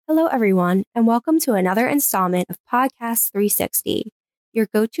Hello, everyone, and welcome to another installment of Podcast 360, your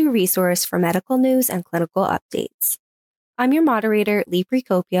go-to resource for medical news and clinical updates. I'm your moderator, Lee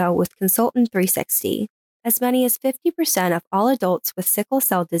Precopia with Consultant 360. As many as 50% of all adults with sickle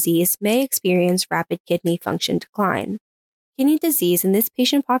cell disease may experience rapid kidney function decline. Kidney disease in this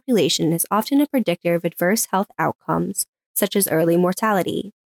patient population is often a predictor of adverse health outcomes, such as early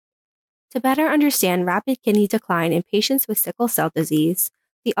mortality. To better understand rapid kidney decline in patients with sickle cell disease,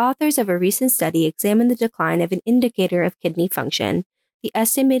 the authors of a recent study examined the decline of an indicator of kidney function, the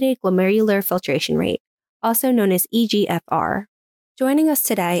estimated glomerular filtration rate, also known as eGFR. Joining us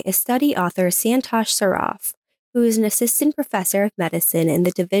today is study author Santosh Saraf, who is an assistant professor of medicine in the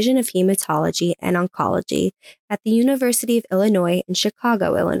Division of Hematology and Oncology at the University of Illinois in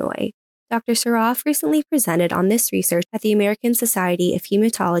Chicago, Illinois. Dr. Saraf recently presented on this research at the American Society of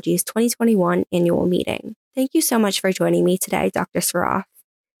Hematology's 2021 annual meeting. Thank you so much for joining me today, Dr. Saraf.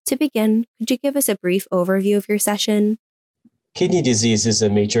 To begin, could you give us a brief overview of your session? Kidney disease is a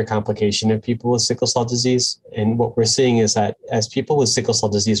major complication of people with sickle cell disease. And what we're seeing is that as people with sickle cell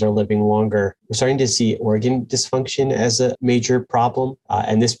disease are living longer, we're starting to see organ dysfunction as a major problem.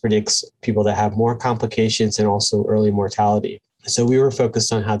 And this predicts people that have more complications and also early mortality. So we were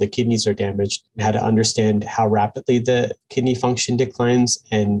focused on how the kidneys are damaged, and how to understand how rapidly the kidney function declines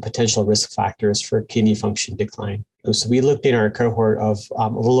and potential risk factors for kidney function decline. So we looked in our cohort of a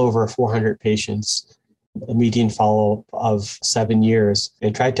little over 400 patients, a median follow-up of 7 years,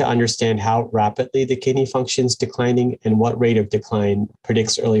 and tried to understand how rapidly the kidney function is declining and what rate of decline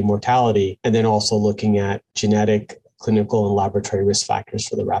predicts early mortality, and then also looking at genetic, clinical, and laboratory risk factors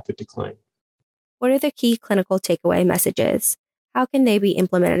for the rapid decline. What are the key clinical takeaway messages? How can they be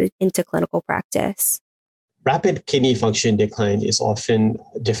implemented into clinical practice? Rapid kidney function decline is often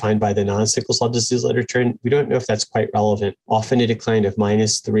defined by the non-sickle cell disease literature, and we don't know if that's quite relevant. Often a decline of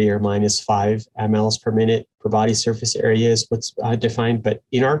 -3 or -5 mLs per minute per body surface area is what's defined. But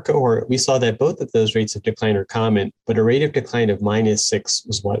in our cohort, we saw that both of those rates of decline are common, but a rate of decline of -6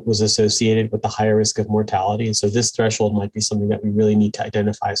 was what was associated with the higher risk of mortality. And so this threshold might be something that we really need to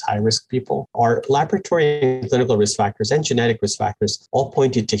identify as high-risk people. Our laboratory and clinical risk factors and genetic risk factors all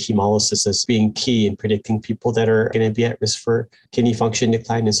pointed to hemolysis as being key in predicting people that are going to be at risk for kidney function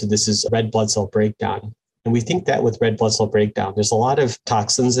decline. And so this is red blood cell breakdown. And we think that with red blood cell breakdown, there's a lot of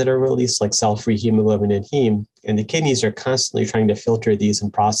toxins that are released, like cell-free hemoglobin and heme, and the kidneys are constantly trying to filter these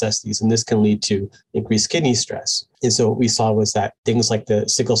and process these, and this can lead to increased kidney stress. And so what we saw was that things like the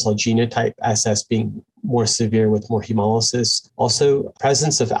sickle cell genotype, SS, being more severe with more hemolysis. Also,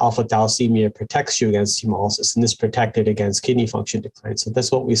 presence of alpha thalassemia protects you against hemolysis, and this protected against kidney function decline. So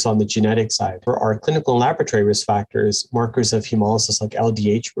that's what we saw on the genetic side. For our clinical and laboratory risk factors, markers of hemolysis like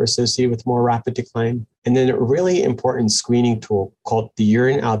LDH were associated with more rapid decline. And then a really important screening tool called the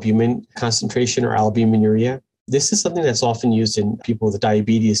urine albumin concentration, or albuminuria. This is something that's often used in people with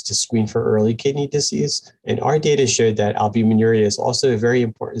diabetes to screen for early kidney disease. And our data showed that albuminuria is also a very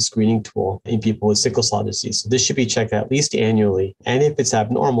important screening tool in people with sickle cell disease. So this should be checked at least annually. And if it's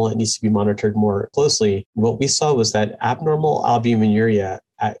abnormal, it needs to be monitored more closely. What we saw was that abnormal albuminuria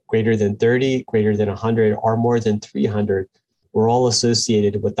at greater than 30, greater than 100, or more than 300 were all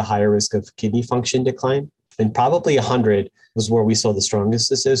associated with the higher risk of kidney function decline. And probably 100 was where we saw the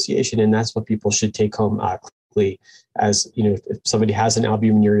strongest association. And that's what people should take home as, if somebody has an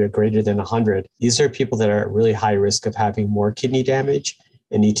albuminuria greater than 100, these are people that are at really high risk of having more kidney damage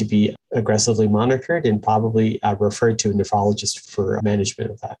and need to be aggressively monitored and probably referred to a nephrologist for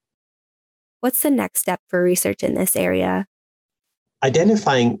management of that. What's the next step for research in this area?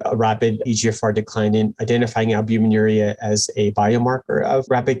 Identifying a rapid eGFR decline and identifying albuminuria as a biomarker of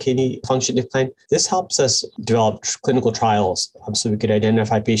rapid kidney function decline, this helps us develop clinical trials so we could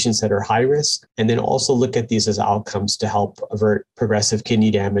identify patients that are high risk and then also look at these as outcomes to help avert progressive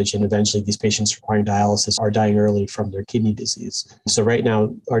kidney damage, and eventually these patients requiring dialysis are dying early from their kidney disease. So right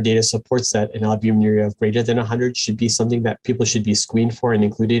now, our data supports that an albuminuria of greater than 100 should be something that people should be screened for and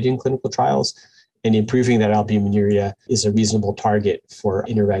included in clinical trials. And improving that albuminuria is a reasonable target for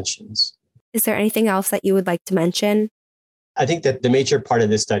interventions. Is there anything else that you would like to mention? I think that the major part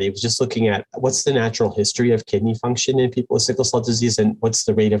of this study was just looking at what's the natural history of kidney function in people with sickle cell disease and what's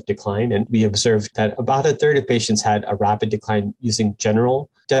the rate of decline. And we observed that about a third of patients had a rapid decline using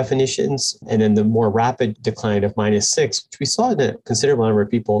general definitions. And then the more rapid decline of -6, which we saw in a considerable number of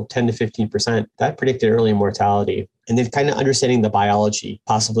people, 10 to 15%, that predicted early mortality. And then kind of understanding the biology,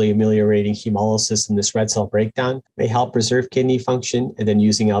 possibly ameliorating hemolysis and this red cell breakdown may help preserve kidney function, and then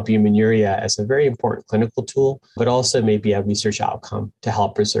using albuminuria as a very important clinical tool, but also maybe a research outcome to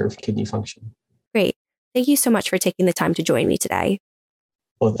help preserve kidney function. Great. Thank you so much for taking the time to join me today.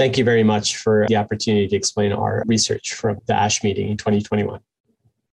 Well, thank you very much for the opportunity to explain our research from the ASH meeting in 2021.